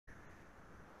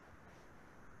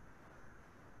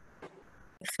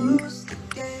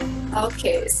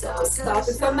Okay, so start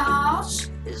with a march.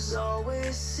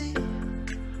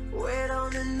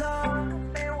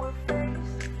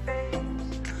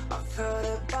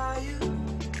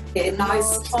 Okay,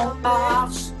 nice strong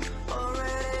march.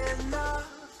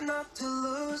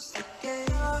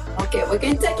 Okay, we're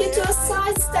going to take it to a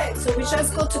side step. So we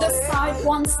just go to the side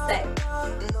one step.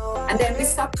 And then we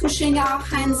start pushing our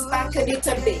hands back a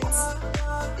little bit,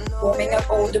 warming up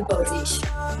all the body.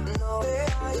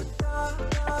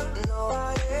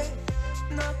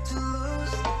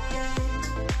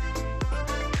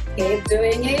 Keep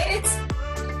doing it.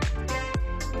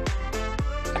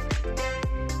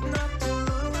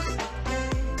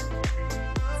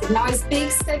 A nice big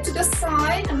step to the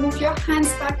side and move your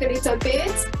hands back a little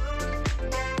bit.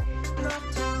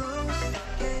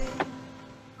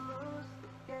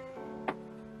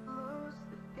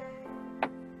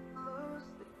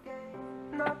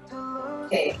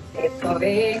 Okay, keep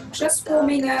going, just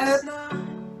warming up.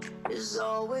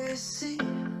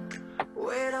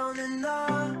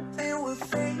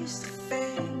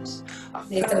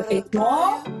 Little bit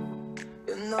more.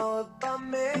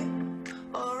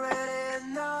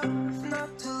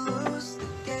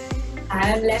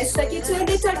 And let's take it to a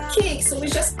little kick. So we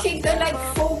just kick the leg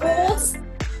forwards.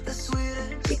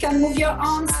 You can move your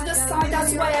arms to the side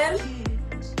as well.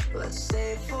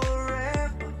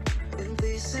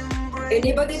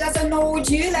 Anybody doesn't know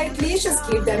you lately, just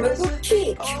give them a good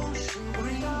kick.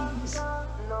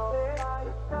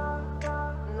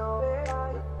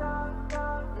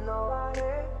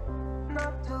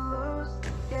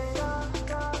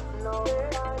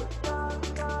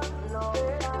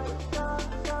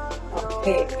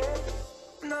 Okay.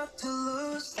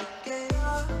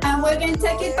 And we're going to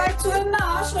take it back to a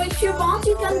march, or if you want,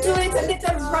 you can do it a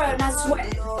little run as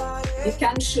well. You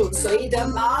can choose, so either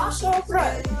march or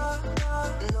run.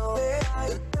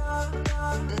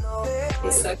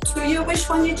 It's up to you which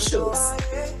one you choose.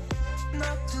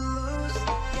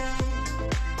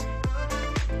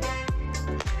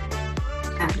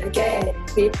 And again,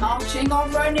 keep marching or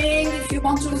running. If you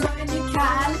want to run, you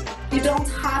can. You don't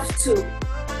have to.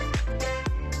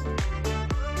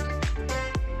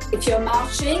 If you're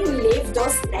marching, lift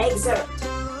those legs up.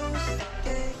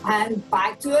 And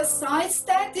back to a side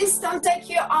step. This time, take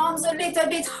your arms a little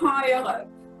bit higher up.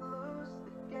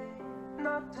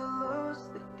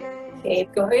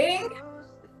 Keep going.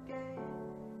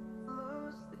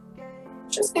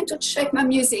 Just going to check my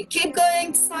music. Keep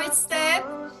going, side step.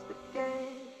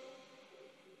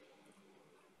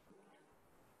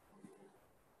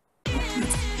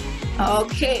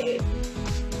 Okay.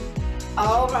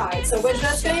 All right, so we're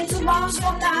just going to march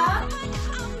from now.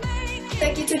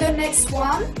 Take it to the next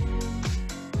one.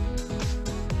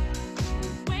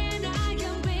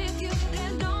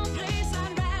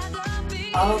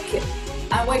 Okay,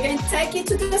 and we're going to take it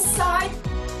to the side.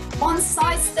 One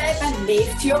side step and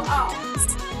lift your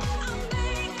arms.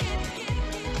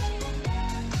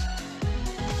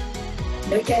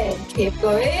 Okay, keep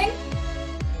going.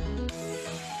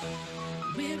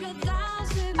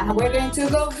 And we're going to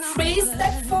go 3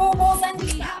 steps forward and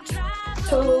clap.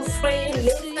 2, 3,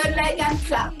 lift the leg and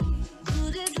clap.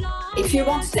 If you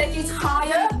want to take it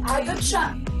higher, add a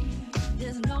jump.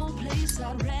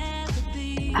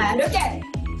 And again.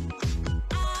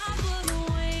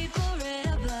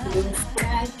 Lift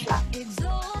and clap.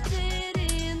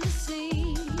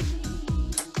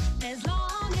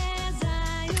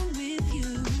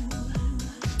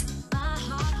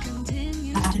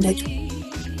 And again.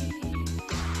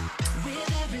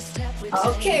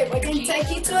 Okay, we're going to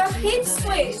take it to a hip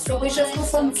switch. So we just go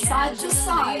from side to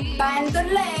side. Bend the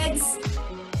legs.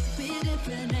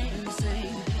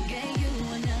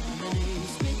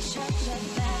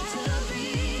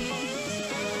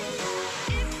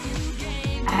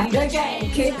 And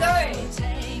again, keep going.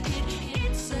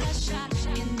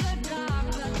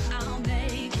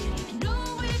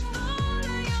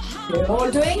 You're all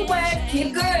doing well,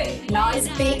 keep going. Nice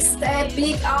big step,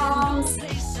 big arms.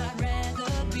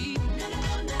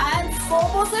 And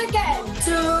forward again, 2,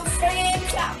 3,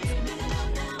 clap.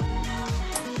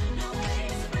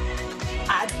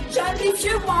 And jump if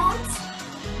you want.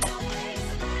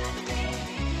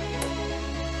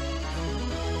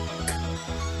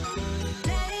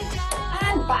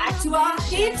 And back to our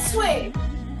hip swing.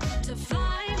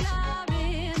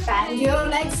 Bend your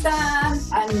legs down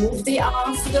and move the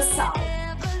arms to the side.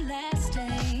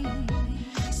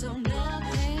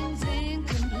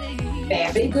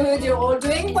 Very good, you're all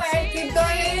doing well, keep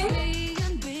going.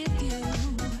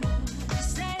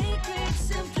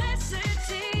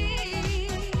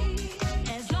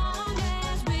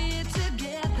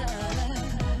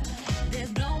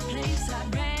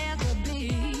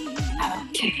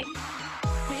 Okay.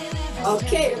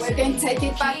 Okay, we're going to take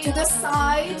it back to the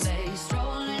side.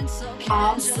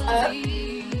 Arms up.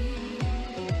 You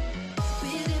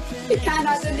can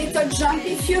add a little jump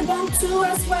if you want to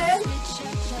as well.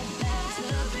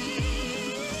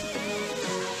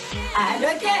 And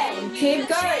again, keep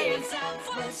going.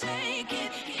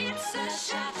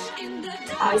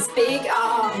 Nice big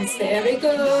arms, very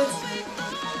good.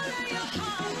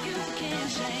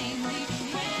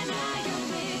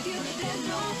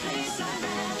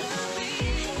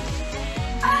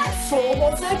 And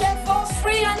forwards again for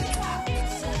 3 and clap.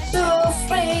 2,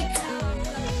 3.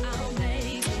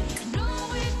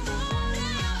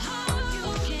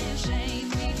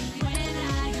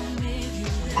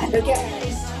 And again.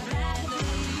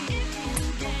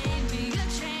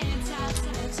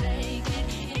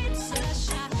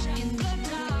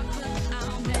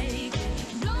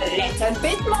 A little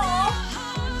bit more.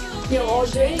 You're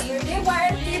doing really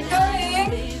well. Keep going.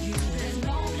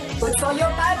 Good for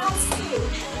your balance too.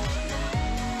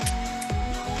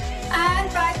 And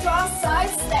back to our side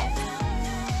step.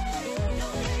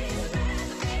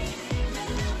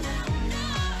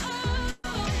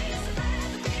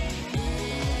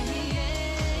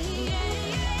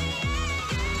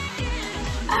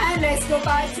 And let's go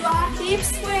back to our hip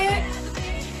swing.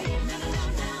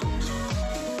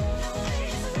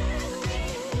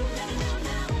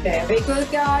 Very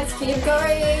good, guys. Keep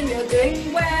going. You're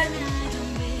doing well.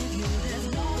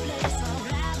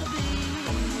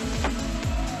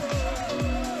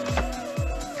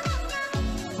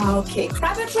 Okay,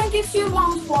 grab a drink if you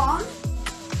want one.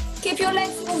 Keep your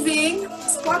legs moving.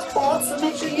 Squat hold, so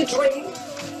make sure you drink.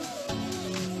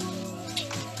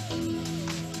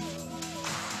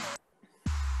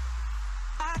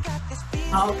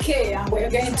 Okay, and we're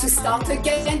going to start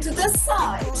again to the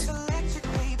side.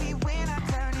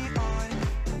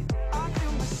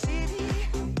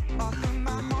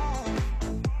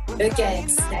 Again,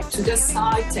 step to the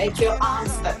side, take your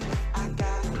arms up.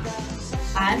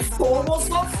 And forwards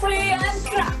for 3 and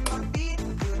clap.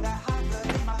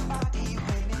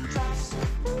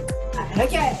 And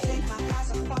again.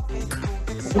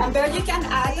 Remember, you can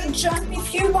add a jump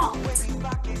if you want.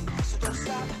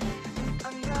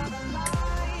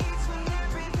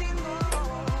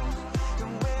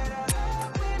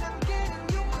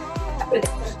 A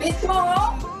little bit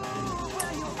more.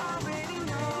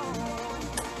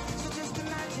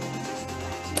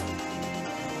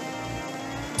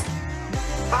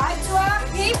 Back to our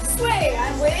hip swing,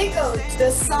 and we go to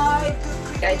the side.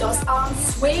 Get those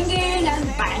arms swinging and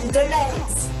bang the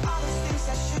legs.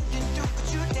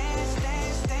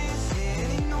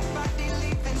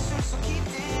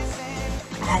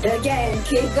 And again,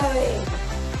 keep going.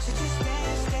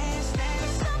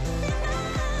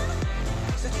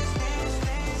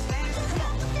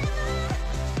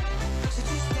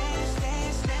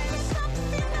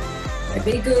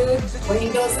 Very good.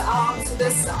 Bring those arms to the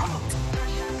side.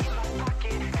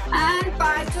 And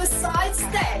back to side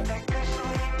step.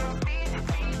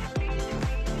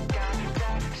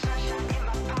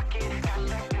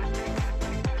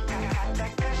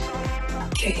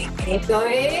 Okay, keep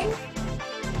going.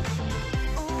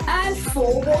 And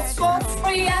forwards for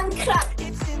 3 and clap.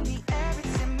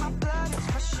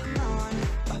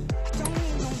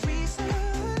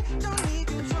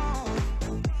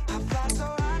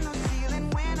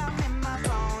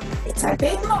 It's a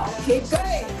bit more, keep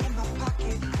going.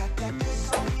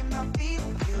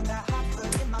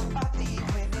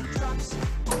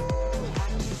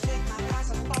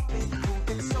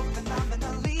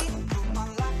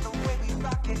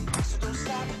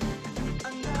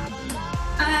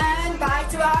 And back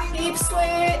to our hip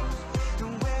swing.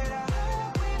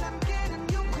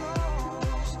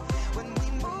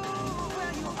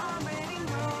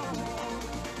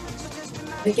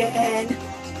 Again.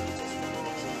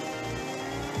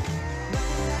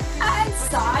 And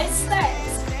side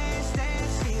steps.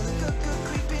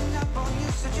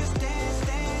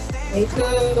 Very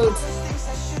good.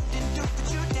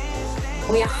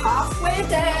 We are halfway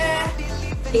there.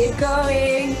 Keep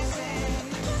going.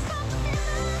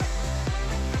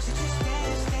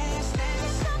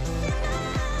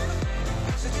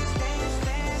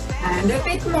 And a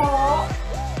bit more.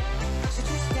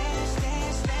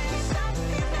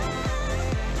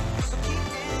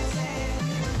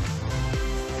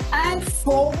 And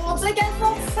forwards again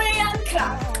for 3 and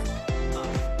clap.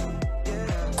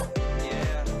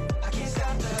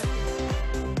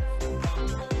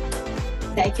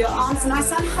 Take your arms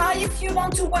nice and high if you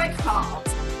want to work hard.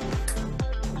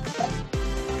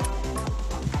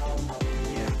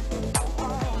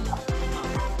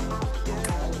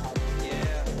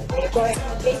 We're going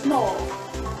a bit more.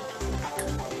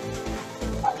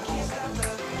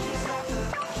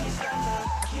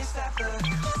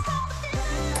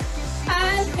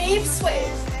 keep sweet.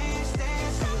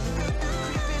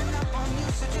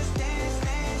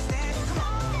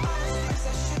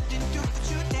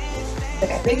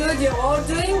 Very good, you're all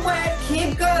doing well,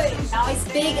 keep going. Nice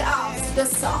big arms to the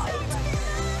side.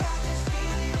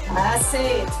 That's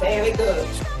it, very good.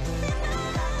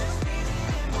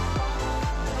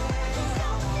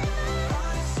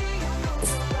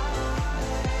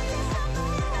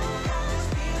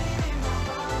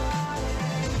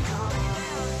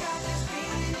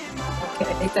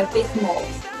 Okay, a little bit more.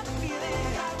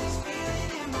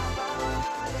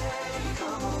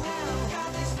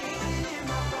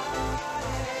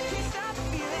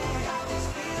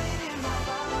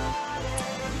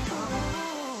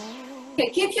 Okay,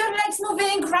 keep your legs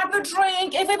moving, grab a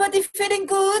drink. Everybody feeling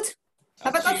good?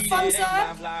 Have I got thumbs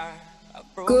up?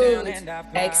 Good,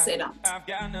 excellent. I've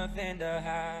got nothing to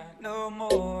hide no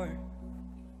more.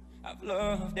 I've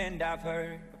loved and I've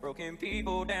hurt, broken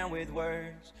people down with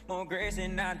words, more grace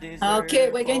than I deserve.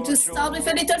 Okay, we're going to start with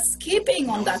a little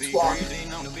skipping on that one.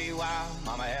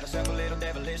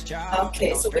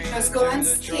 Okay, so we just go and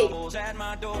skip.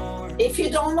 If you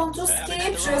don't want to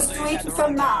skip, just do it with a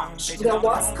march. The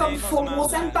walls come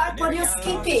forwards and back while you're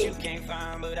skipping.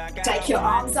 Take your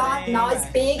arms out, nice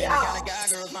big arms.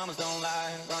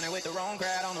 Running with the wrong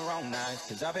crowd on the wrong night,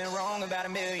 'cause I've been wrong about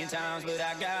 1,000,000 times, but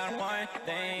I got one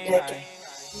thing right.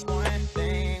 One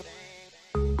thing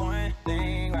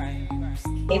right.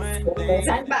 Skip forwards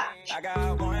and back. I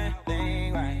got one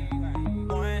thing right.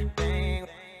 One thing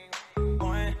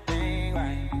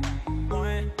right.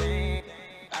 One thing.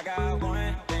 I got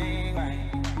one thing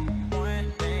right.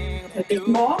 One thing. A bit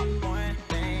more. One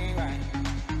thing right.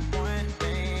 One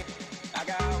thing. I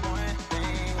got one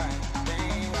thing right.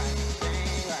 Thing right.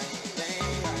 Thing right.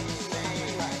 Thing right. Thing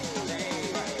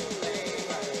right.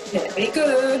 Thing right. Very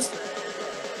good.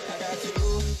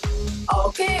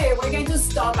 Okay, we're going to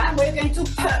stop and we're going to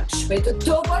punch. With a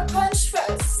double punch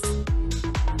first.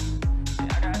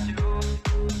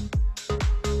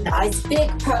 Nice big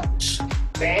punch.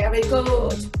 Very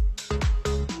good.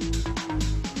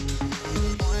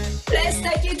 Let's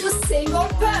take it to single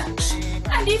punch.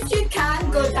 And if you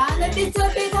can, go down a little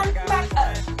bit and back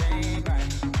up.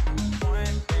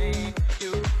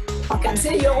 I can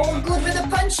see you're all good with the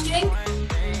punching.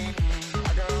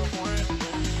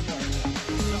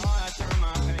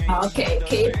 Okay,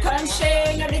 keep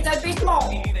punching a little bit more.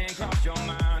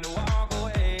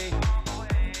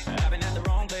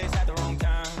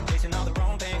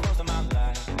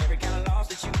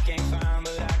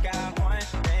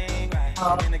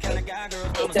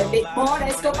 Okay, a bit more,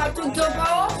 let's go back to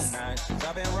doubles.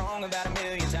 I've been wrong about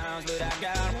 1,000,000 times, but I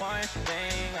got one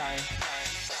thing right.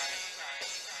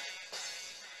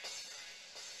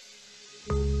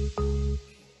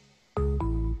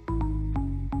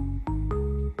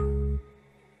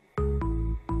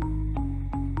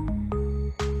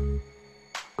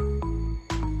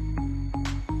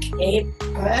 Keep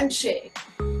punching.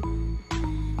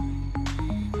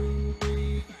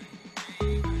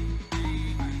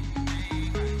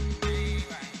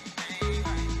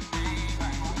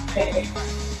 Okay.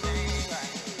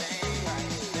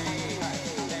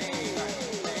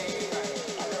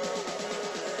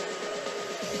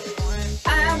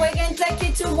 And we're going to take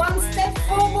it to one step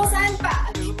forwards and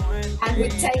back. And we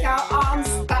take our arms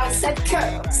bicep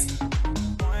curls.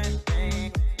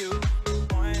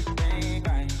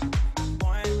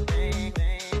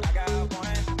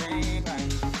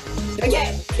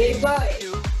 Again, keep going.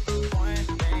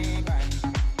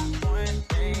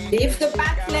 Lift the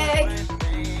back leg.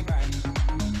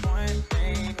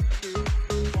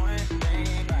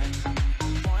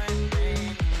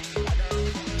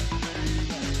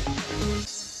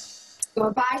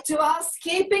 Go back to our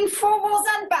skipping forwards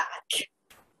and back.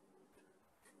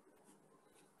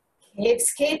 Keep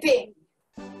skipping.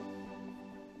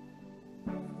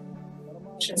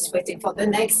 Just waiting for the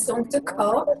next song to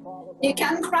come. You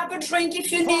can grab a drink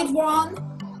if you need one.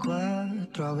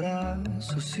 4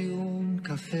 abrazos y un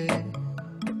café.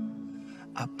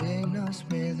 Apenas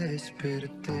me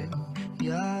desperté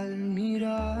y al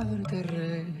mirarte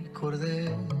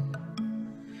recordé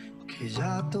que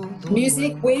ya todo.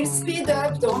 Music will speed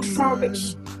up, don't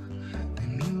hurry.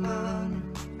 En mi mano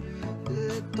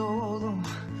de todo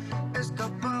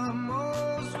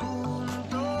escapamos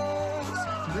juntos,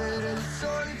 ver el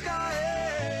sol caer.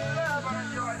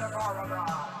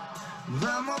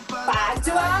 Vamos para Back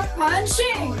to our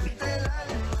punching.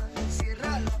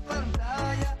 cierra la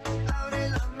pantalla, abre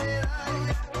la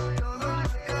medalla, todo el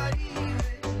Caribe,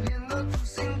 viendo tu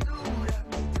cintura,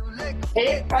 tú le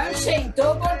Keep punching,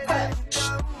 double punch.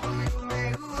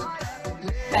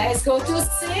 Let's go to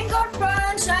single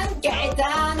punch and get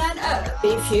down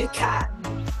if you can.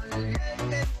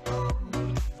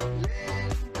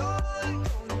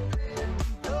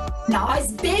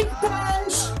 Nice big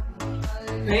punch.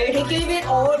 Really give it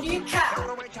all you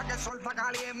can.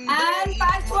 And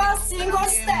back to our single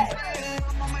step.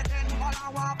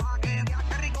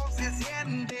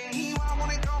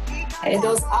 And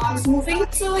those arms moving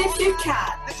too if you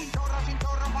can.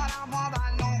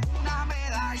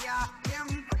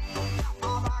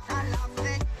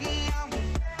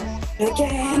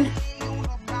 Again.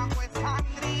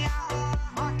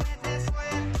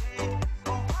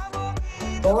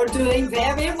 You're doing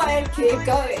very well, keep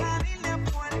going.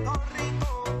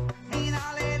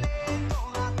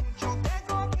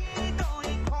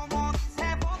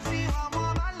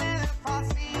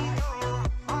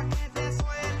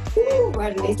 Ooh,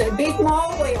 a little bit more,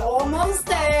 we're almost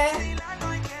there.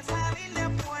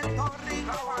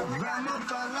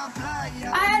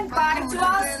 And back to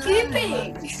our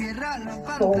skipping.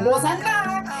 Forwards and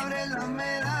back.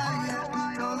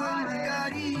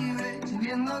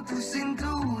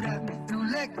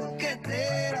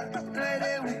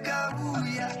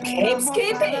 Keep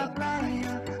skipping.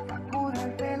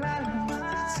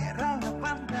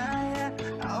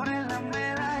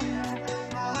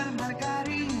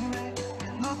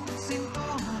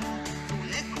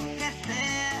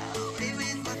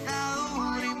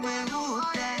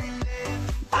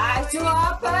 Back to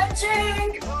our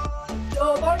punching.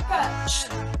 Double punch.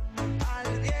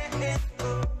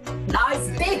 Nice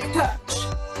big punch.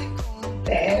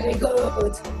 Very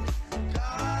good.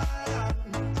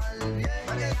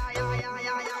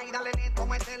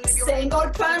 Single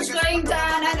punch going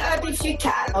down and up if you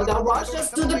can. Otherwise,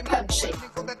 just do the punching.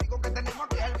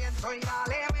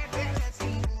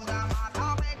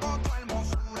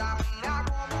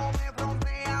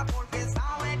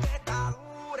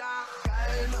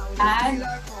 And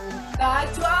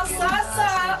back to our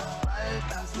salsa.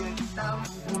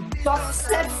 Soft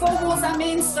step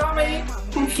forwards, sorry,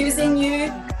 confusing you.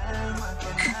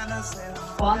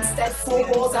 One step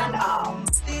forwards and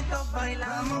arms.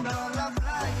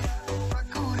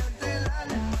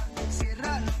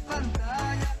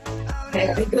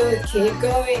 Very good, keep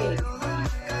going.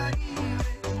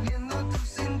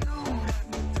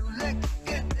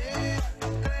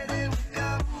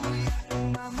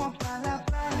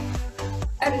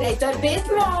 A little bit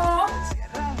more.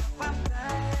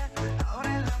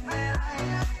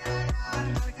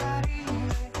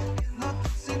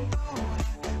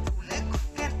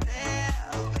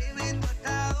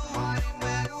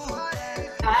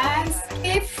 And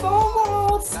skip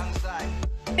forwards.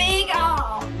 Big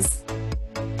arms.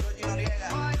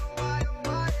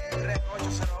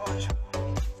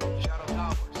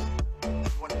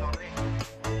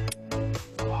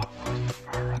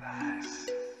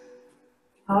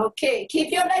 Okay,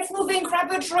 keep your legs moving,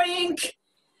 grab a drink.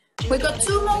 We got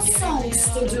 2 more songs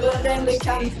to do and then we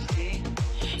can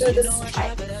do the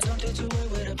strike.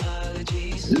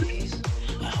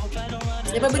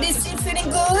 Everybody still feeling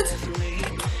good?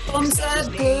 Thumbs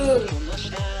up, good.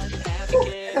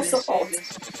 Ooh, that's so hot.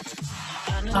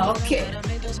 Okay.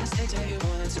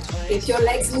 Keep your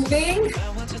legs moving.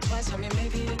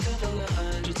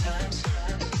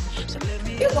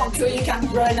 If you want to, you can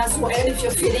run as well if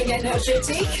you're feeling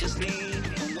energetic.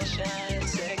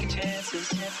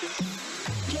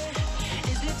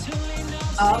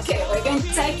 Okay, we're going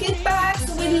to take it back.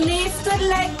 So we lift the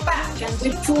leg back and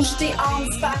we push the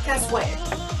arms back as well.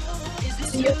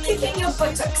 So you're kicking your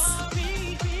buttocks.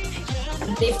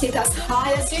 And lift it as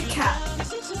high as you can.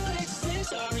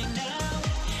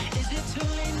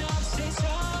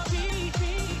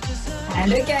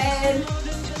 And again.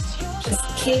 Just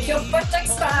kick your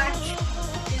buttocks back.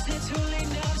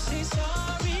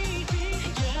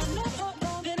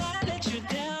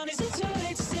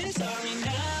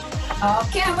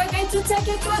 Okay, and we're going to take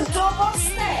it to a double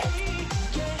step.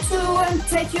 2 and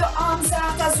take your arms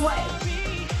out as well.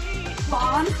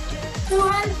 1, 2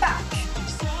 and back.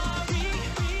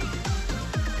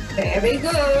 Very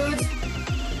good.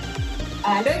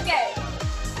 And again.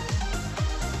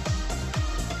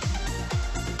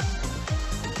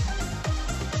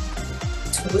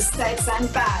 Two steps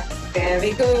and back.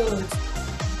 Very good.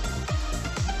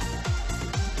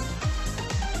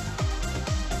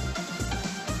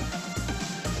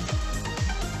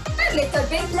 A little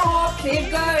bit more.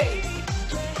 Keep going.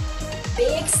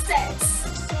 Big steps.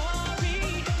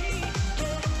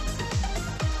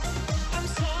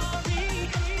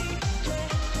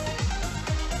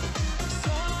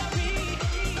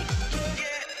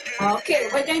 Okay,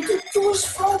 we're going to push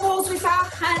forwards with our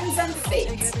hands and feet.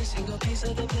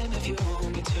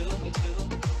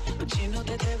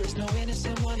 There is no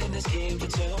innocent one in this game for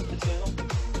two.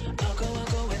 I'll go,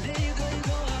 and there you go,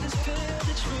 I just feel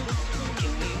the truth.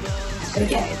 Give me one.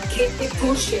 Again, keep it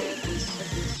pushing.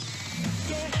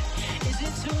 Is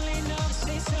it too late now to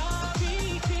say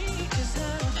sorry? 'Cause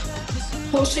I'm missing.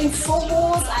 Pushing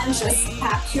forwards and just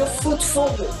tap your foot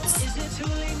forwards. Is it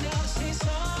too late now to say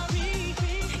sorry?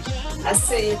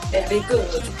 That's it, very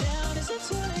good. Is it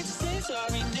too late to say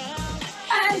sorry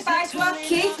now? And back to our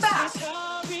kickback.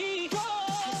 Sorry,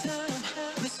 'cause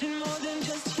I'm missing more than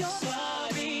just your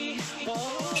sorry.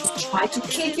 Try to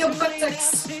kick your buttocks.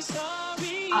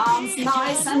 Arms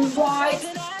nice and wide,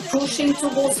 pushing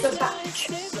towards the back.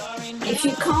 If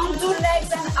you can't do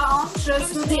legs and arms,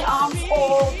 just do the arms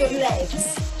or the legs.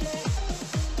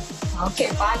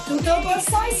 Okay, back to double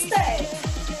side step.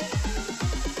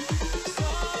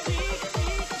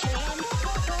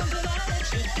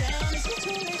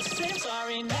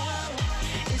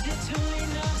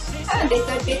 A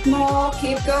little bit more,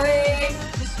 keep going.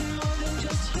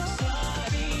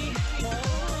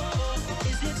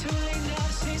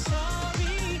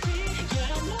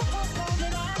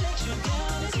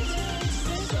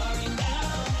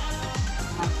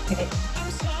 Okay.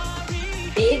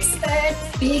 Big step,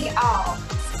 big arm.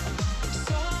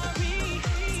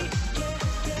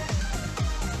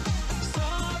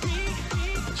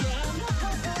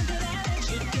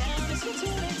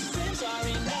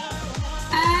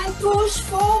 And push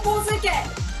forwards again.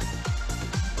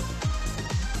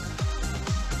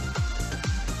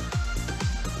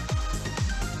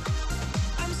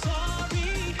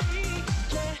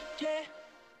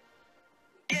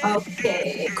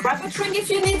 Okay, grab a drink if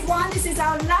you need one. This is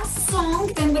our last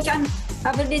song, then we can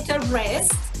have a little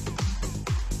rest.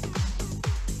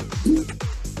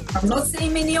 I'm not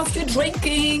seeing many of you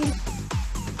drinking.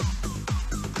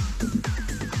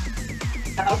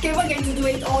 Okay, we're going to do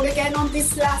it all again on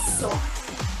this last song.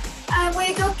 And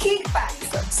we go kick back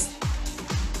first.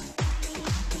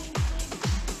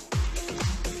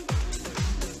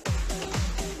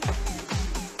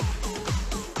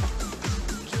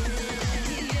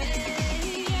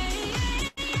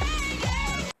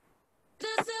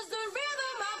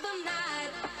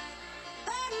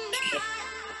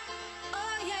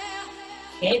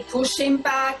 Okay, pushing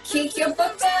back, kick your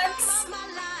buttocks.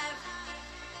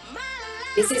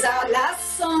 This is our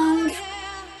last song.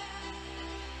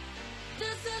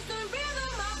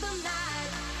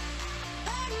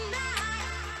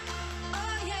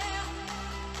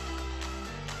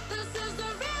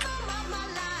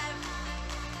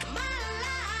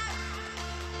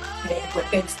 Okay,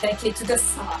 we're going to take it to the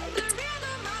side.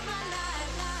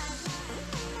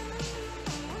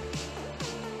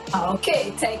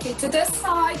 Okay, take it to the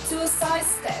side, to a side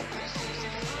step.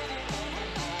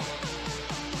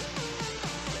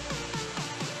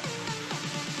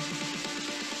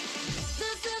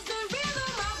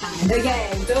 And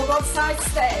again, double side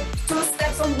step. 2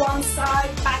 steps on one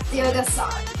side, back the other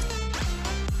side.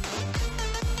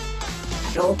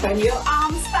 And open your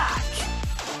arms back.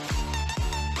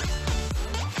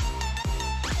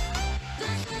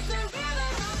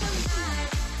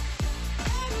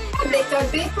 A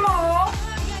little bit more.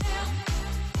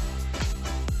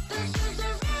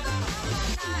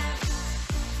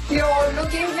 You're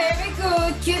looking very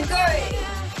good. Keep going.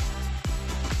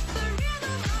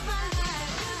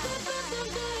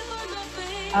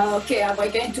 Okay, and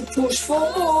we're going to push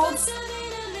forwards.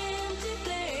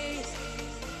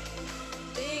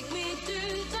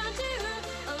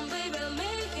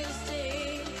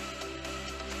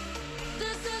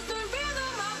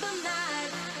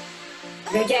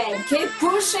 Again, keep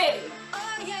pushing.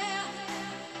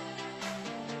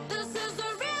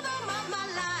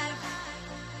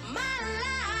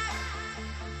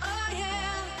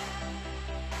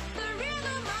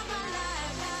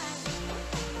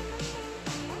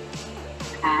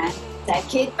 And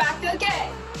take it back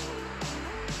again.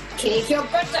 Kick your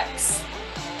buttocks.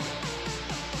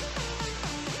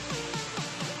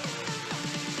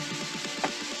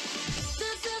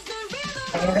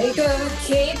 Very good.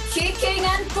 Keep kicking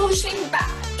and pushing back.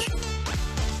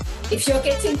 If you're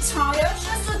getting tired,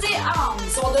 just do the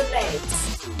arms or the legs.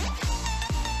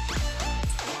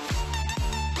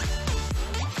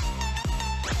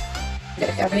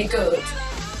 Very good.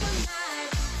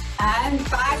 And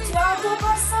back to our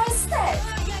double side step.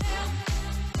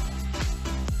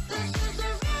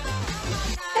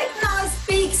 Take nice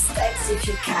big steps if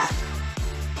you can.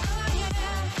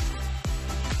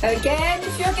 Again,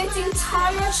 if you're getting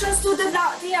tired, just do the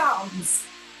arms.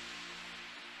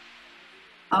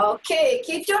 Okay,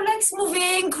 keep your legs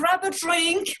moving, grab a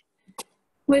drink.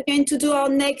 We're going to do our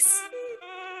next.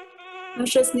 I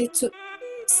just need to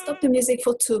Stop the music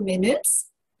for 2 minutes.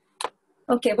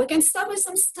 Okay, we can start with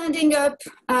some standing up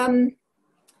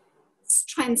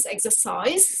strength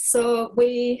exercise. So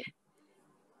we're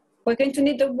going to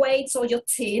need the weights or your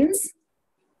tins.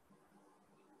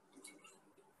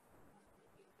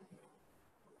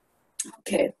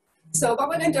 Okay, so what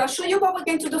we're going to do, I'll show you what we're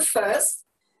going to do first,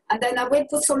 and then I will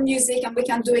put some music and we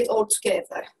can do it all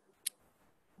together.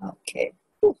 Okay.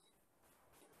 Ooh.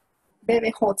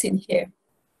 Very hot in here.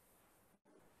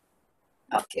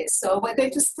 Okay, so we're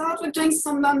going to start with doing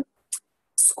some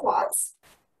squats.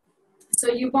 So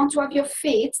you want to have your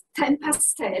feet 10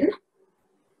 past 10.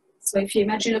 So if you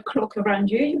imagine a clock around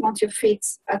you, you want your feet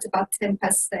at about 10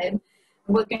 past 10.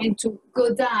 We're going to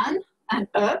go down and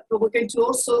up, but we're going to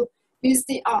also use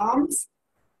the arms.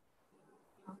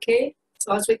 Okay,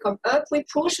 so as we come up, we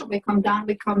push, and we come down,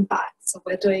 we come back. So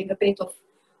we're doing a bit of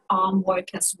arm work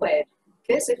as well.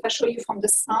 Okay, so if I show you from the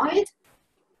side,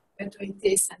 we're doing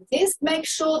this and this. Make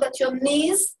sure that your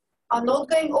knees are not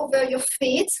going over your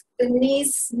feet. The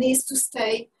knees needs to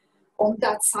stay on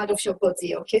that side of your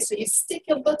body. Okay, so you stick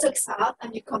your buttocks out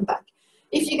and you come back.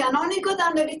 If you can only go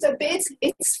down a little bit,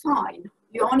 it's fine.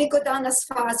 You only go down as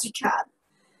far as you can.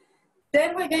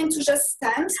 Then we're going to just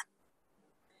stand.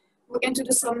 We're going to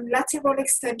do some lateral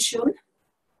extension,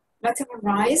 lateral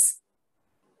rise.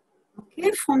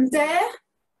 Okay, from there,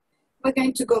 we're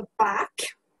going to go back.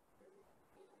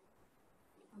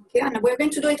 Okay, and we're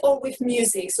going to do it all with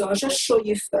music. So I'll just show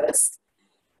you first.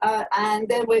 And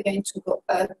then we're going to go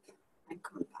up and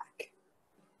come back.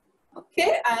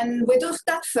 Okay, and we'll do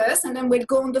that first, and then we'll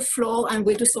go on the floor and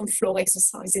we'll do some floor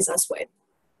exercises as well.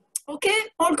 Okay,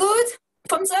 all good?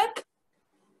 Thumbs up?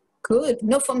 Good.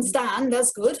 No thumbs down,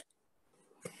 that's good.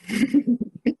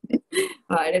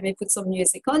 All right, let me put some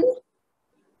music on.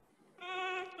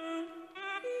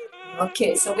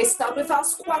 Okay, so we start with our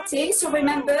squatting. So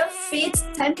remember, feet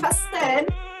 10 past 10,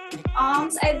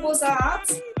 arms, elbows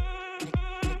out.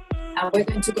 And we're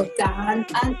going to go down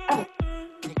and up.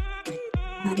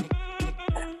 And up.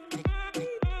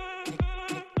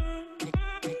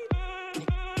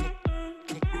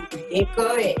 And keep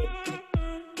going.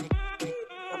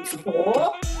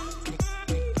 4,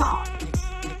 5,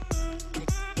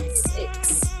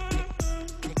 6,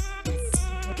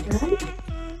 7,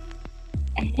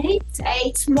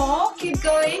 8 more. Keep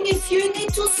going. If you need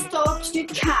to stop, you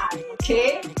can.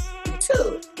 Okay.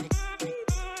 2,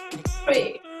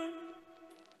 3,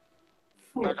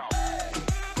 4,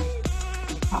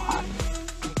 5,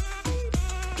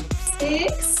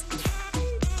 6,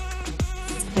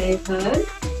 7,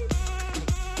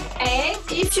 8.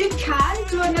 If you can,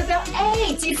 do another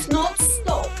 8. If not,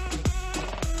 stop.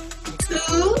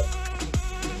 2,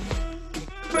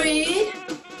 3,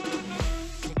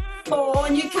 4.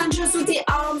 And you can just do the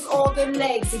arms or the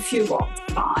legs if you want.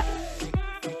 5,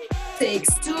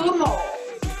 6, 2 more.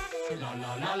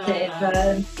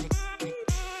 7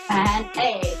 and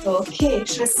 8. Okay,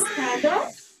 just stand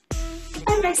up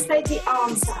and let's take the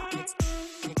arms out.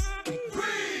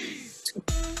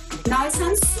 Nice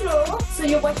and slow, so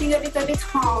you're working a little bit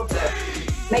harder.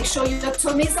 Make sure your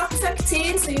tummies are tucked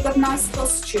in, so you've got nice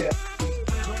posture.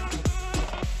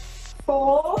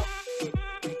 4,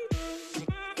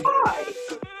 5,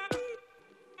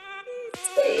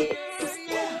 6,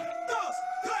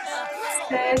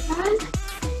 7.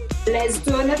 Let's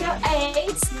do another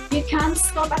 8. You can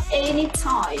stop at any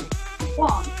time.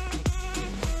 1,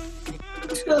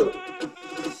 2,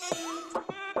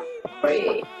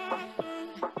 3,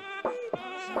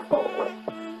 4,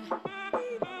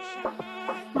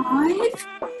 5,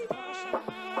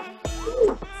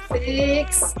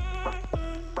 6,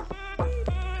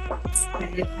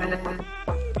 7, and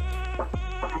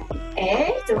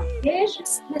 8. Okay,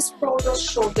 just let's roll those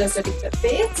shoulders a little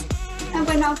bit. And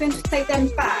we're now going to take them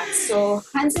back. So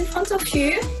hands in front of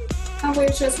you, and we're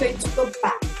just going to go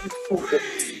back and forward.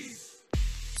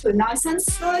 So nice and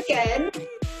slow again.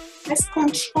 Let's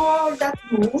control that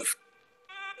move.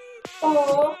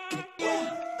 4,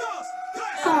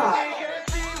 5,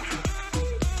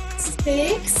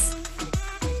 6,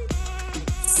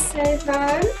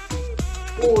 7.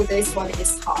 Oh, this one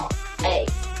is hard. 8.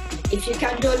 If you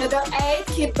can do another 8,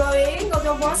 keep going,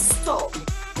 otherwise stop.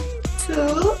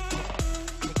 2,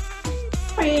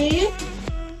 3,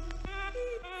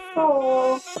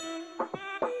 4,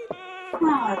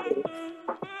 5,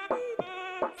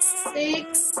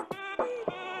 6,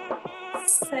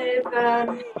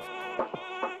 7,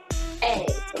 8.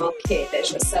 Okay,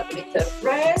 let's just have a little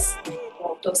rest.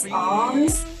 Hold those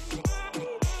arms.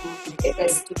 Okay,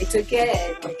 let's do it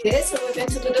again. Okay, so we're going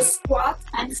to do the squat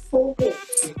and forward.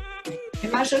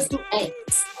 You might just do 8.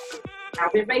 Are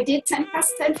we ready? 10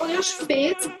 past 10 for your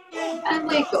feet. And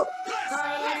we go.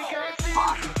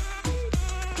 5,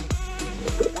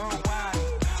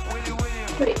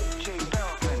 3.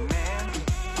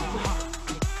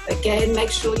 Again,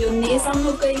 make sure your knees are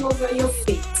not going over your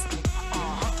feet.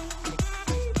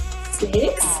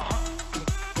 6,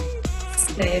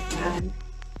 7,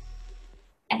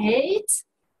 8.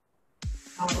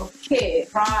 Okay,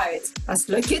 right. That's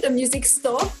lucky, the music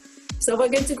stopped. So we're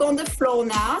going to go on the floor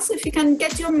now. So if you can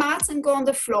get your mat and go on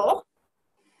the floor.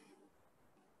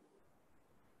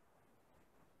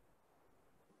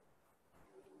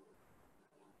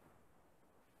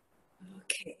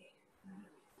 Okay.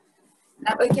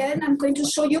 Now again, I'm going to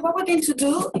show you what we're going to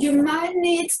do. You might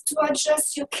need to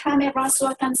adjust your camera so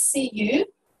I can see you.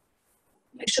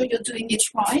 Make sure you're doing it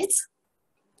right.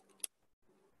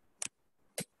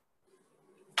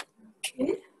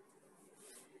 Okay.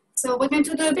 So we're going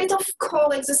to do a bit of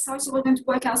core exercise. So we're going to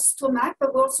work our stomach,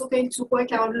 but we're also going to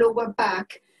work our lower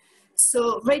back.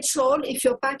 So Rachel, if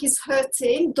your back is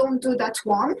hurting, don't do that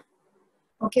one.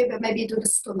 Okay, but maybe do the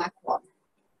stomach one.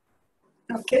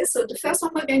 Okay, so the first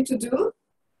one we're going to do,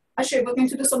 actually we're going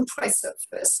to do some press-ups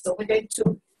first. So we're going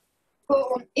to go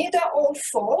on either all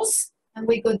fours, and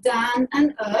we go down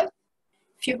and up.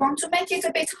 If you want to make it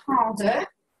a bit harder,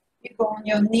 you go on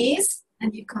your knees,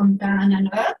 and you come down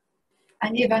and up.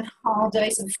 And even harder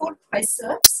is a full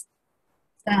press-ups,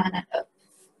 down and up.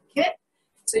 Okay,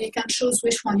 so you can choose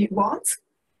which one you want.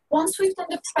 Once we've done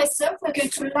the press-up, we're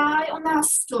going to lie on our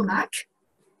stomach.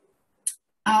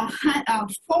 Our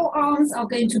forearms are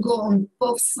going to go on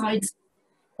both sides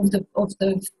of the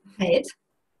head.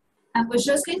 And we're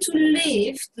just going to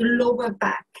lift the lower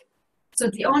back. So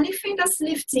the only thing that's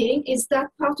lifting is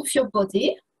that part of your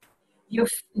body. Your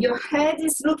head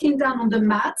is looking down on the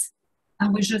mat.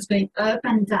 And we're just going up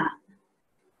and down.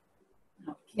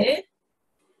 Okay.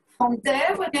 From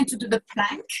there, we're going to do the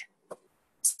plank.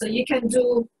 So you can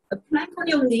do a plank on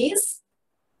your knees.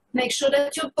 Make sure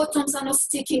that your bottoms are not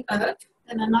sticking up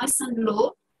and are nice and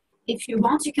low. If you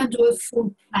want, you can do a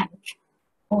full plank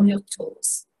on your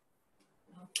toes.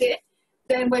 Okay.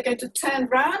 Then we're going to turn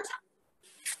around.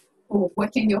 Oh,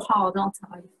 working your hard, aren't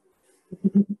I?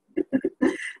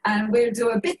 And we'll do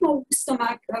a bit more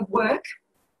stomach work.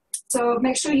 So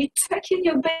make sure you tuck in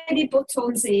your belly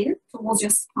buttons in towards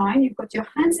your spine. You've got your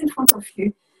hands in front of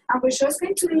you. And we're just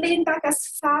going to lean back as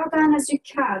far down as you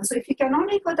can. So if you can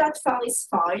only go that far, it's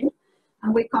fine.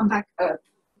 And we come back up.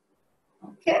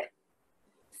 Okay?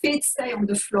 Feet stay on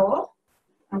the floor.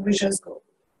 And we just go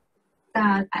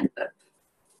down and up.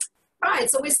 Right,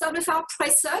 so we start with our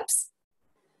press-ups.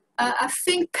 I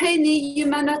think, Penny, you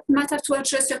might have to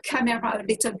adjust your camera a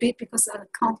little bit because I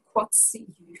can't quite see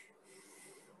you.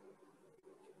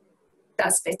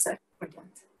 That's better.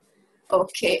 Brilliant.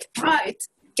 Okay, right.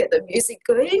 Get the music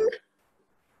going.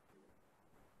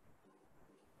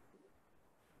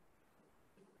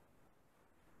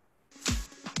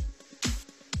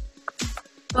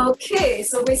 Okay,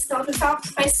 so we start with our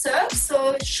press-up.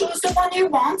 So choose the one you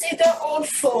want, either all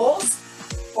fours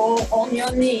or on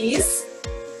your knees.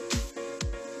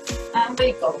 And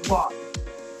we go 1,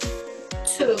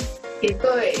 2, keep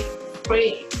going,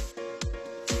 3,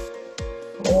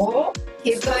 4,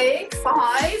 keep going,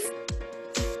 5,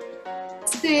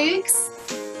 6,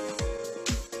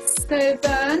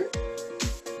 7,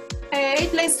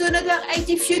 8. Let's do another 8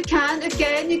 if you can.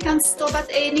 Again, you can stop at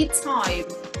any time.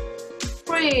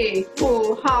 3,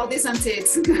 oh, hard, isn't it?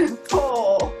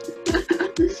 4,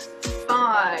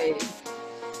 5,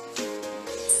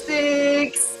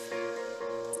 6,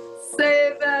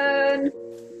 7,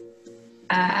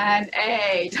 and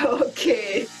 8.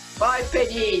 Okay, bye,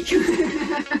 Penny.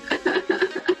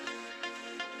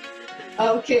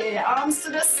 Okay, arms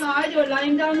to the side. You're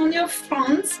lying down on your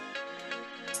front.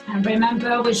 And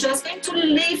remember, we're just going to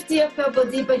lift the upper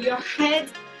body, but your head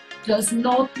does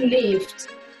not lift.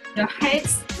 Your head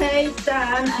stays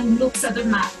down and looks at the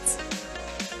mat.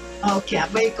 Okay,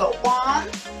 we go 1,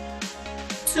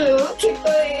 2, keep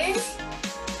going,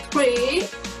 3,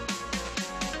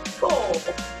 4,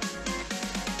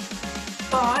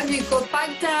 5, you go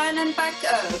back down and back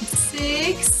up,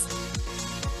 6,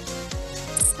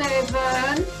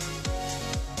 7,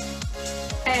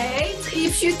 8,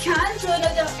 if you can do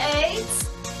another 8,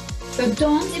 but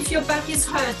don't if your back is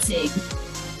hurting,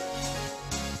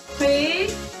 3,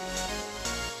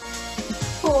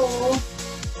 4,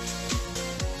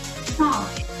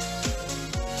 5,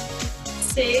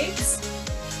 6,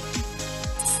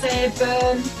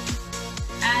 7,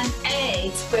 and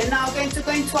 8. We're now going to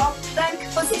go into our plank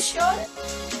position.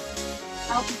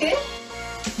 Okay.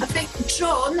 I think,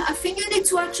 John, I think you need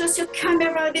to adjust your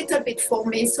camera a little bit for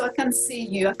me so I can see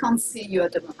you. I can't see you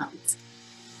at the moment.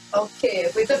 Okay,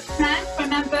 with the plank,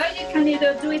 remember, you can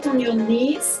either do it on your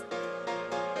knees.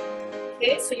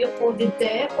 Okay, so you hold it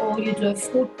there, or you do a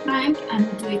full plank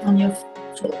and do it on your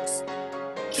toes.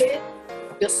 Okay,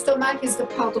 your stomach is the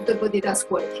part of the body that's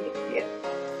working here.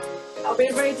 Are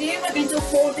we ready? We're going to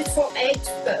hold it for 8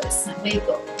 first. And we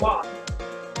go 1,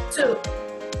 2,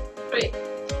 3,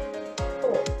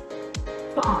 4,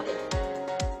 5,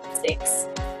 6,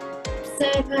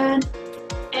 7,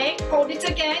 8. Hold it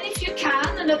again if you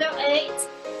can. Another 8,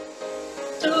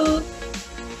 2,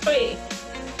 3,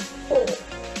 4,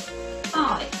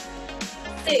 5,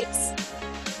 6,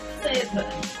 7,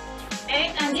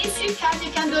 8. And if you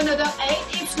can do another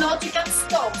 8. If not, you can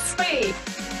stop. 3,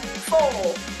 4,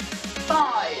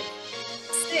 5,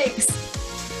 6,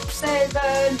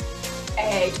 7,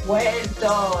 8. Well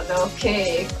done.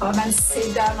 Okay, come and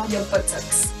sit down on your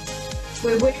buttocks.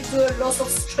 We will do a lot of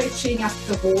stretching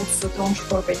afterwards, so don't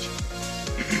worry.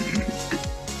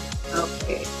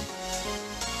 Okay.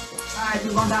 Alright, we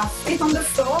want our feet on the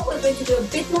floor. We're going to do a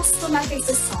bit more stomach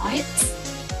exercise.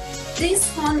 This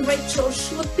one, Rachel,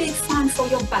 should be fine for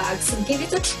your back, so give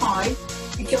it a try.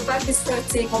 If your back is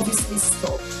hurting, obviously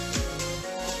stop.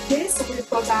 Okay, so we've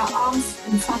got our arms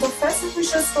in front of us and we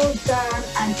just go down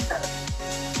and up.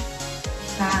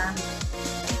 Down.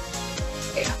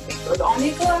 Okay, and we could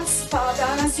only go as far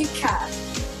down as you can.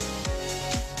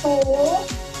 4,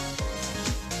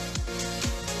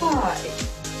 5,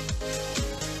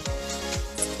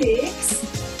 6,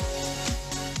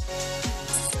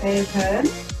 7.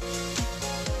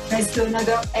 Let's do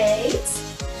another 8.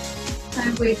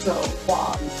 And we go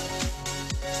 1,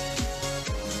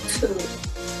 2,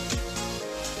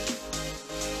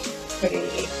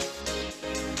 3.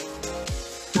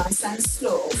 Nice and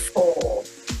slow. 4,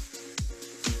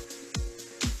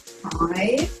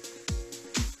 5,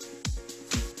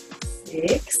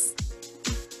 6,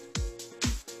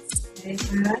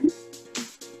 7, and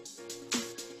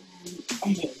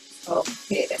 8.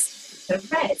 Okay, let's do the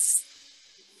rest.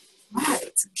 Right,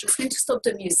 I'm just going to stop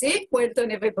the music. Well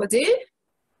done, everybody.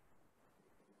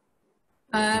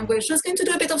 We're just going to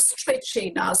do a bit of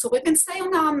stretching now. So we can stay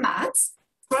on our mats.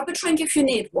 Grab a drink if you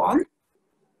need one.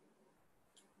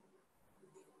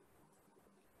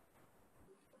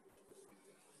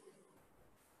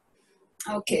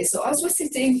 Okay, so as we're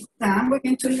sitting down, we're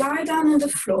going to lie down on the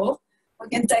floor. We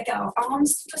can take our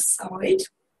arms to the side.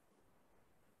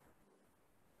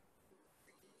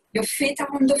 Your feet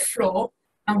are on the floor,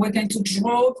 and we're going to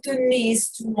drop the knees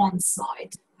to one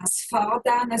side, as far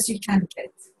down as you can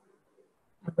get.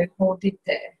 And we hold it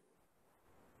there.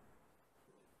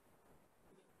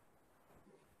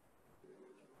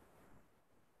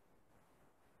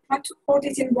 Try to hold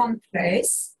it in one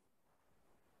place.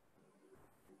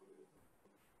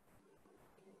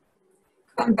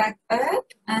 Come back up,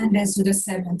 and let's do the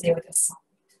same on the other side.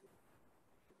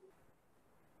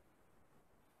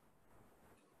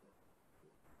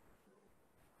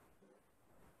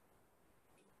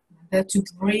 Remember to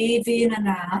breathe in and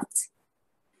out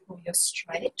for your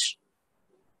stretch.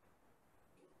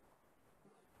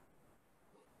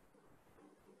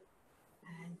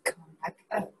 And come back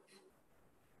up.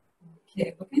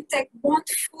 Okay, we're going to take one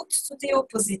foot to the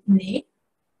opposite knee.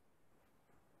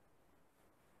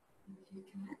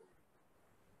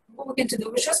 What we're going to do,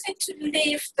 we're just going to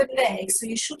lift the leg, so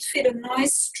you should feel a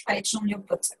nice stretch on your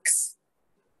buttocks.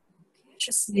 Okay,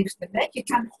 just lift the leg. You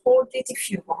can hold it if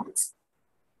you want.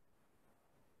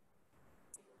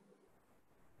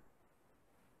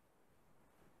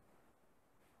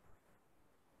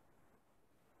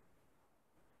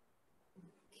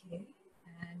 Okay,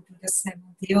 and do the same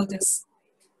on the other side.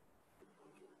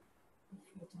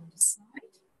 Foot on the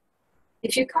side.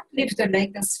 If you can't lift the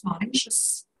leg, that's fine.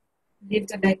 Just leave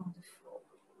the leg on the floor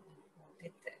and hold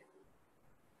it there.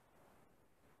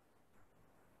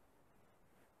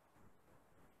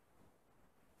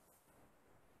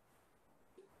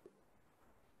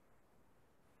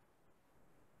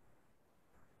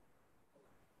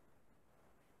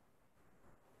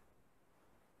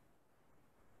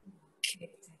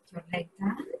 Okay, take your leg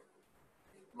down.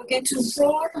 We're going to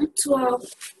roll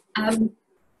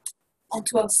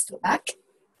onto our stomach.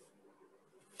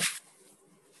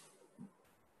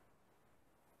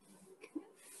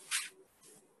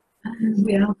 And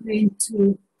we are going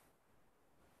to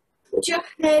put your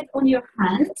head on your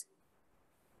hand,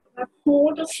 grab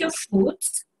hold of your foot,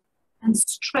 and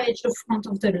stretch the front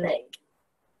of the leg.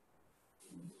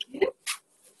 Okay.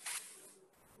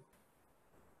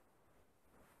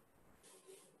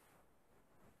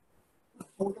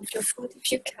 Hold of your foot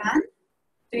if you can.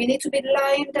 Do you need to be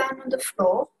lying down on the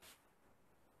floor?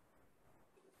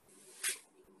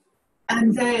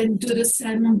 And then do the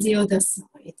same on the other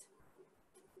side.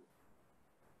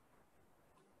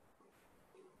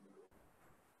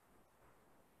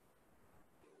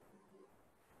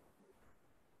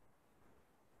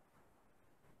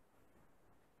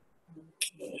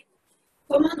 Okay.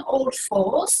 Come on all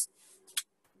fours.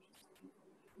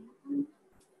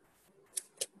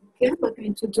 Okay, we're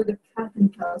going to do the cat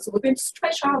and cow. So we're going to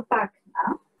stretch our back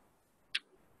now.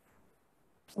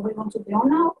 So we want to be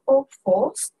on our all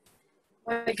fours.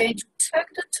 We're going to tuck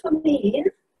the tummy in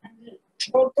and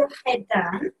drop the head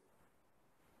down.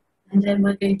 And then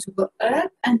we're going to go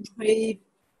up and breathe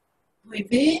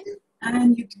in.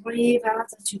 And you breathe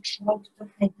out as you drop the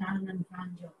head down and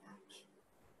round your back.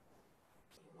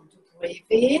 You want to breathe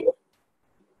in.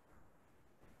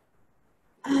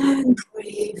 And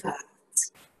breathe out.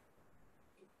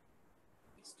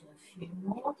 Let's do a few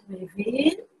more. Breathe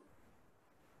in.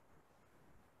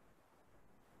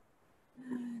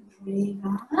 And breathe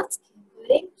out. Keep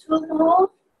going. 2 more.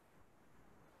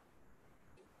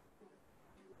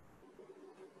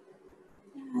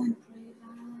 And breathe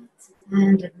out.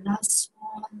 And the last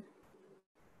one.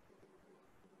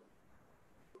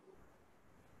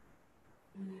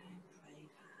 And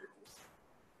breathe out.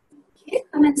 Okay,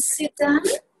 come and sit down.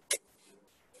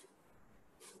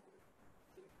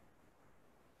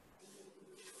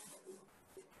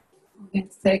 We're going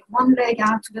to take one leg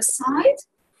out to the side,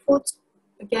 foot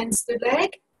against the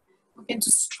leg. We're going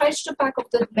to stretch the back of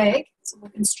the leg so we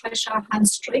can stretch our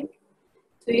hamstring.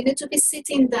 So you need to be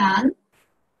sitting down.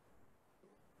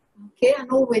 Okay,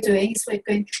 and all we're doing is we're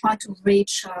going to try to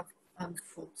reach our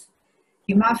foot.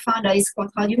 You might find that it's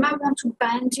quite hard. You might want to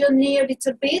bend your knee a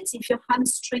little bit if your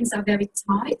hamstrings are very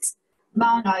tight.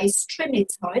 Mine are extremely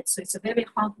tight, so it's a very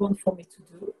hard one for me to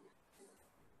do.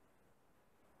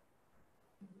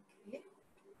 Okay.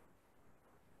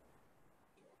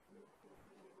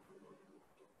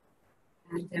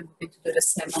 And then we're going to do the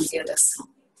same on the other side.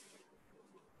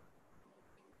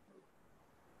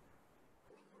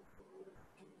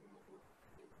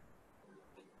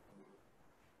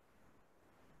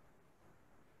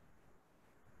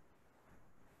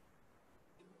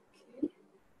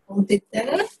 Hold it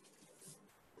there. Okay.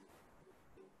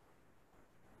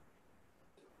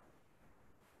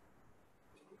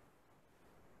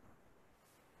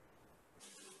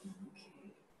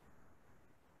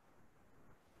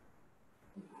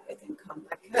 Right, and come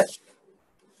back up.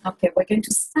 Okay, we're going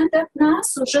to stand up now.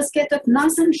 So just get up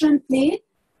nice and gently.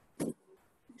 Make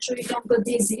sure you don't go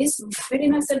dizzy. So really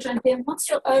nice and gently. And once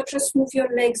you're up, just move your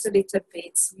legs a little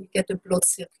bit so you get the blood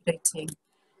circulating.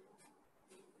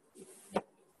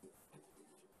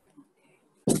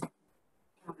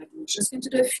 I'm just going to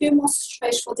do a few more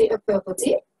stretch for the upper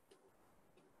body.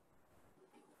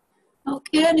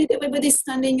 Okay, I need everybody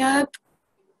standing up.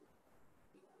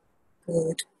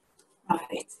 Good.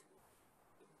 Right.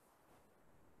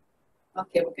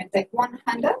 Okay, we can take one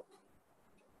hand up.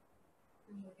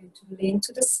 And we're going to lean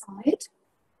to the side.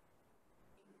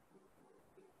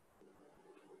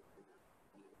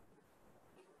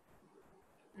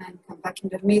 And come back in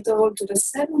the middle, do the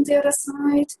same on the other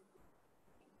side.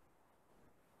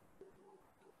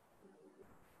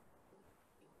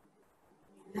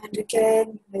 And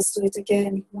again, let's do it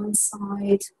again, one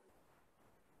side.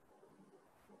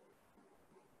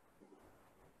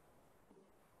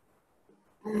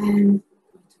 And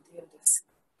go to the other side.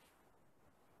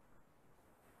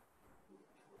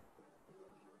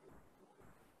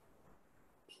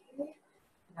 Okay.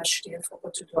 And actually, I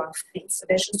forgot to do our feet. So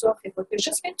let's just do our feet. We're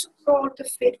just going to roll the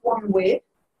feet one way.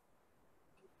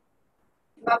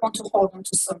 You might want to hold on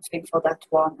to something for that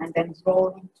one and then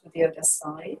roll to the other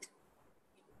side.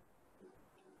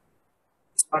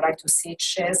 I like to see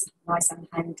chairs nice and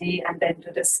handy and then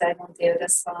do the same on the other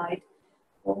side.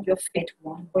 Hold your feet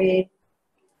one way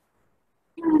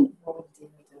and roll the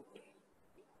other way.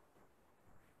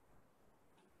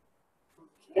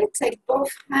 Okay, take both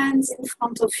hands in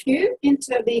front of you,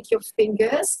 interlake your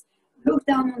fingers, look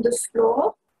down on the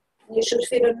floor, and you should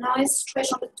feel a nice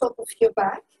stretch on the top of your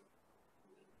back.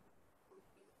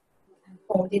 And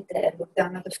hold it there, look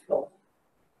down at the floor.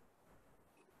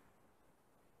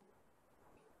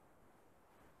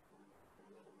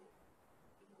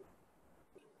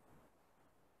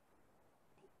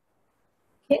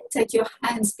 Okay, take your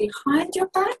hands behind your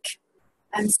back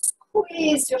and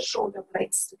squeeze your shoulder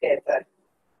blades together.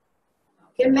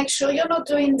 Okay, make sure you're not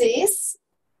doing this.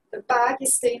 The back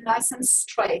is staying nice and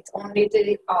straight, only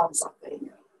the arms are going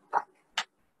back.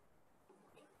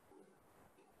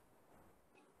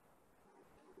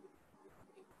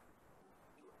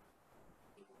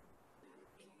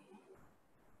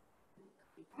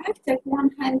 Back. Take one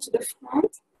hand to the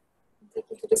front, take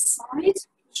it to the side.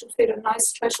 You should feel a nice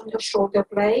stretch on your shoulder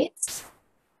blades.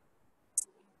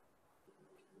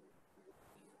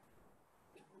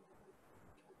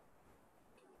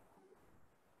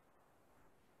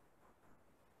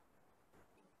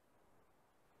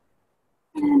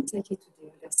 And take it to the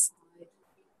other side.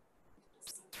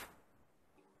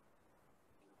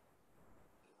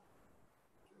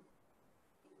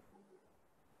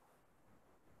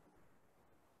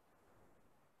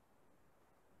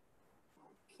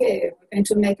 Okay, we're going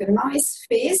to make a nice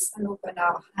fist and open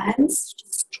our hands,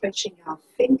 just stretching our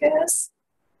fingers.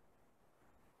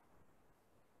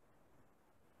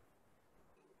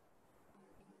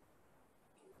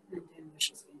 And then we're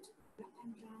just going to go up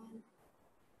and down.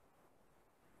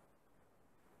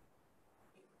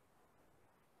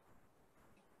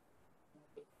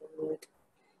 Good.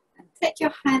 And take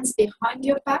your hands behind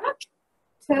your back.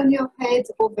 Turn your head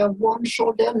over one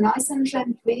shoulder, nice and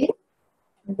gently.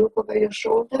 Look over your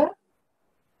shoulder.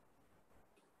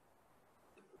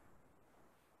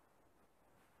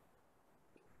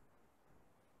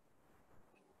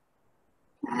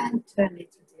 And turn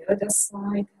it to the other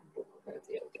side and look over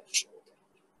the other shoulder.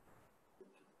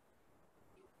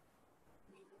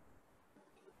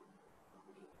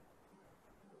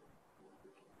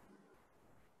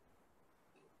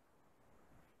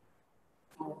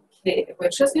 Okay, we're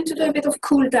just going to do a bit of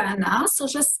cool down now, so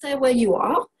just stay where you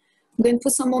are. I'm going to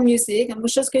put some more music and we're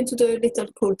just going to do a little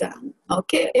cool down.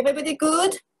 Okay, everybody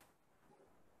good?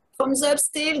 Thumbs up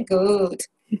still? Good.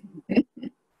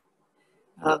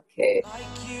 Okay.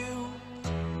 Like you,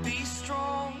 be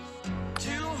strong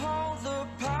to hold the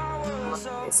powers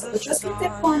of So the we're just going to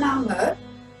take sun. one arm up,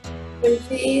 breathe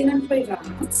in and breathe out,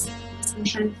 nice and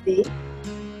gently,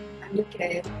 and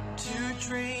again. To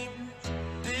dream,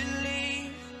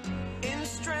 believe in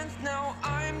strength. Now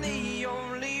I'm the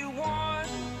only one.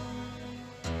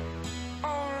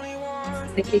 Only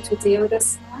one. Take it to the other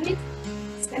side.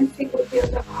 Same thing with the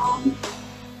other arm.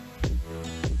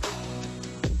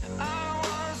 I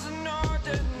was an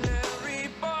ordinary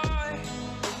boy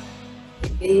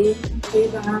Breathe in and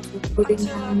breathe out. We're pulling till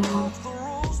I down now. broke the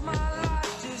rules, my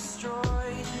life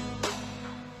destroyed.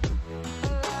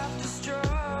 Life destroyed.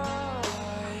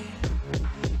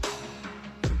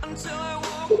 Until I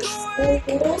walk Push away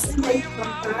forwards and then come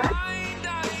back. behind I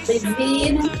Breathe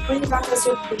in and breathe out as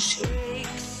you're pushing.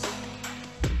 shakes.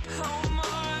 How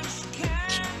much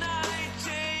can I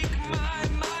take? My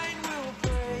mind will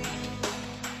break.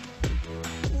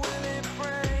 Will it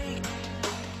break?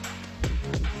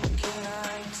 Can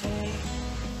I take?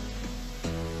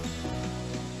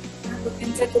 And we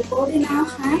can take the ball in our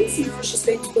hands and we're just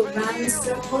going to go around the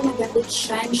circle and then we'll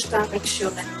change direction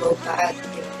and go back the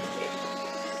other way.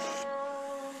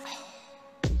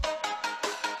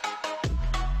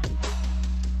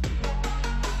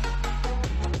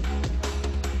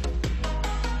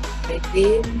 Breathe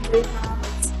in and breathe out.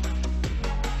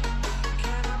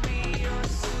 Can I be your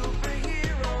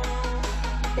superhero?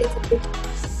 Take a big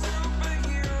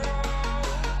Superhero.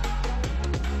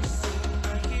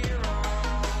 Superhero.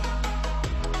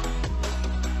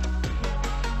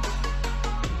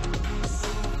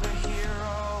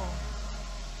 Superhero.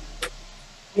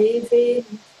 breathe in.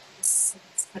 This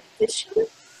meditation.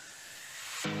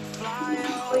 Fly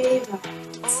Breathe out.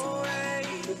 away.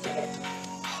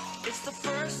 It's the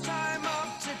first time of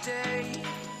today.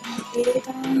 Breathe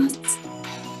out.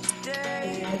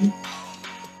 Today. And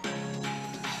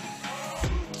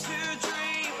To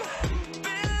dream,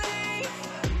 believe.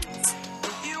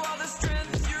 You are the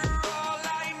strength, you're all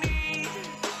I need.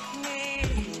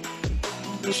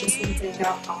 we're just going to take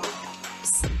our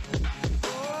arms.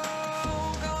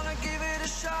 Oh, gonna give it a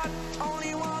shot.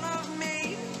 Only one of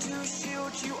me to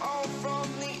shield you all from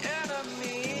the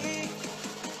enemy.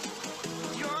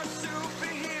 You're a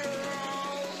superhero.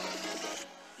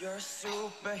 You're a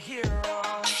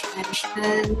superhero. Change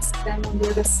hands. Then on the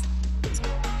other side.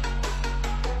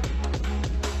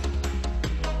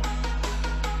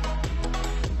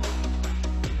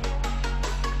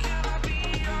 Can I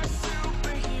be your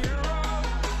superhero?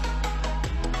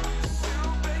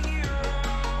 Superhero.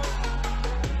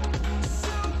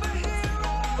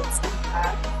 Superhero. Put some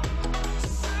back.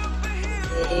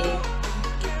 Superhero. Okay.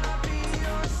 Can I be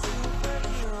your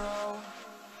superhero?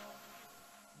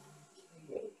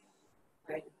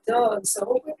 Right done. So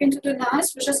what we're going to do now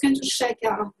is we're just going to shake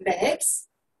our legs.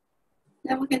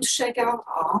 Then we're going to shake our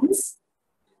arms.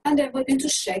 And then we're going to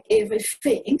shake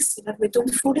everything so that we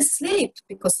don't fall asleep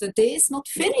because the day is not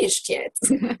finished yet.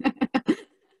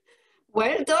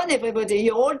 Well done, everybody.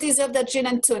 You all deserve that gin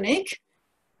and tonic.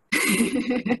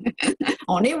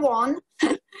 Only one.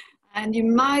 And you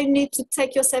might need to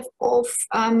take yourself off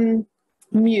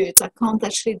mute. I can't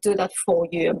actually do that for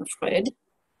you, I'm afraid.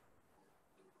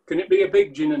 Can it be a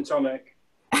big gin and tonic?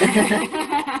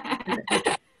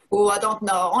 Oh, I don't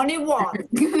know. Only one.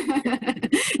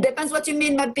 Depends what you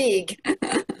mean by big.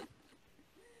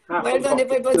 Well done,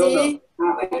 everybody.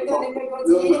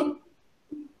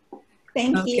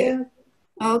 Thank you.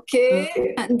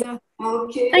 Okay. And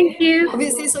Thank you.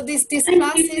 obviously, so this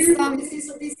class is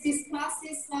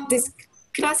this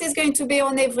class is going to be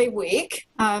on every week.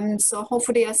 So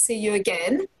hopefully I'll see you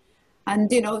again.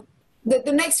 And you know,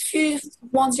 the next few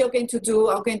ones you're going to do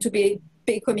are going to be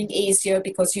becoming easier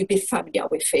because you'll be familiar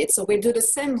with it. So we'll do the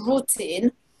same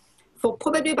routine for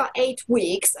probably about 8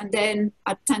 weeks, and then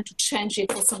I tend to change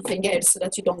it for something else so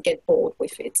that you don't get bored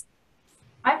with it.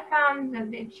 I found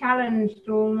that it challenged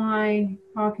all my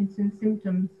Parkinson's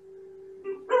symptoms.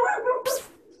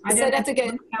 Say that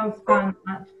again. Else found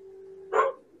that.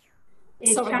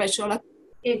 Sorry, Rachel.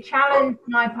 It challenged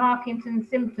my Parkinson's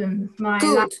symptoms, my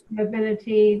Good. lack of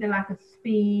mobility, the lack of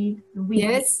speed, the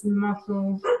weakness in the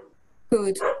muscles.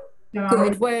 Good. So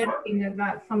Good. I'm Well, thinking that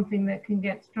that's something that can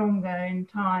get stronger in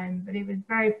time, but it was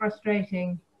very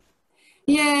frustrating.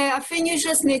 yeah, I think you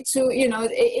just need to, you know,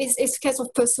 it's a case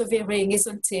of persevering,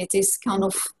 isn't it? It's kind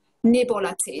of nibble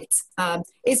at it.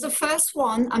 It's the first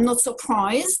one. I'm not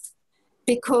surprised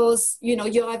because, you know,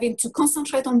 you're having to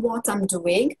concentrate on what I'm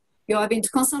doing. You're having to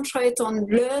concentrate on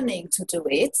learning to do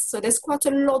it. So there's quite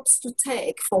a lot to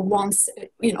take for once,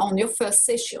 you know, on your first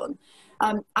session.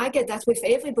 I get that with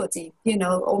everybody, you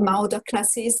know, all my other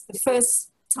classes. The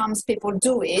first times people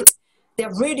do it,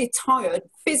 they're really tired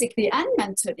physically and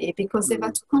mentally because they've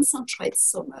had to concentrate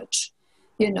so much,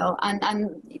 you know, and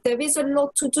there is a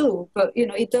lot to do, but, you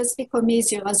know, it does become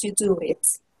easier as you do it.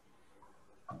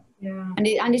 Yeah. And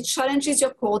it challenges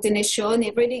your coordination.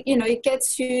 It really, you know, it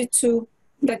gets you to,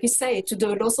 like you say, to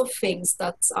do lots of things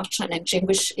that are challenging,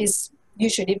 which is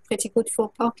usually pretty good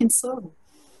for Parkinson's.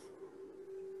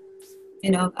 You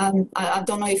know, I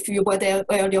don't know if you were there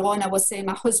earlier on. I was saying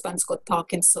my husband's got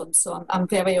Parkinson's, so I'm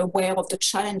very aware of the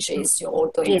challenges you're all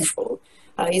going through.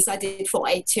 He's had it for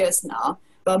 8 years now,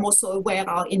 but I'm also aware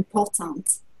how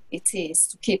important it is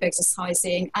to keep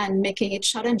exercising and making it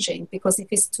challenging, because if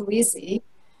it's too easy,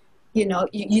 you know,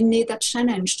 you need that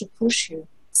challenge to push you.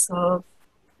 So,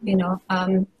 you know,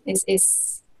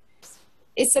 it's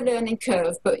a learning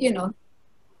curve, but, you know,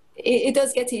 it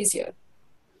does get easier.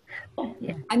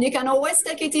 Yeah. And you can always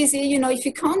take it easy. You know, if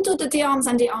you can't do the arms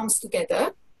and the arms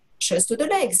together, just do the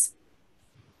legs.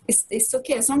 It's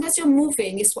okay. As long as you're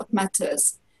moving is what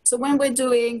matters. So when we're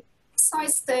doing side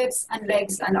steps and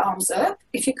legs and arms up,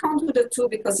 if you can't do the two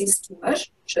because it's too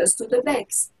much, just do the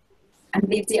legs and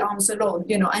leave the arms alone,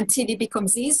 you know, until it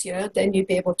becomes easier, then you'll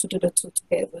be able to do the two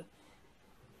together.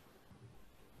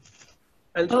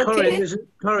 And Okay.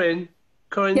 Corinne,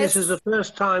 Yes. this is the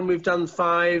first time we've done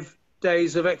 5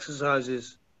 days of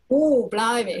exercises. Oh,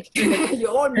 blimey. You're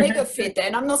all mega fit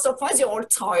then. I'm not surprised you're all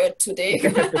tired today.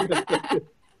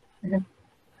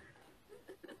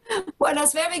 Well,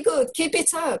 that's very good. Keep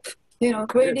it up. You know,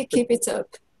 really keep it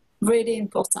up. Really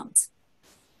important.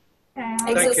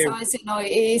 Exercise, you know,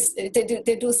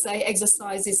 they do say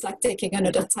exercise is like taking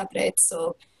another tablet.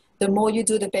 So the more you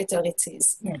do, the better it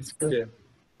is. Yes, good. Yeah.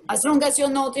 As long as you're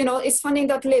not, you know, it's finding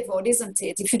that level, isn't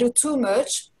it? If you do too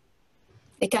much,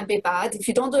 it can be bad. If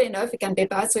you don't do enough, it can be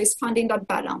bad. So it's finding that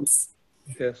balance.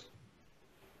 Yes.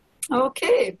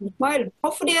 Okay. Well,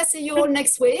 hopefully I see you all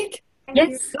next week.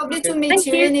 Yes. Lovely to Okay. meet Thank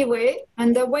you you. anyway.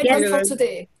 And well Yes. done for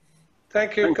today.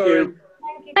 Thank you, Thank Corinne.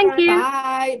 you. Thank you.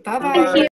 Bye. Bye-bye. Bye.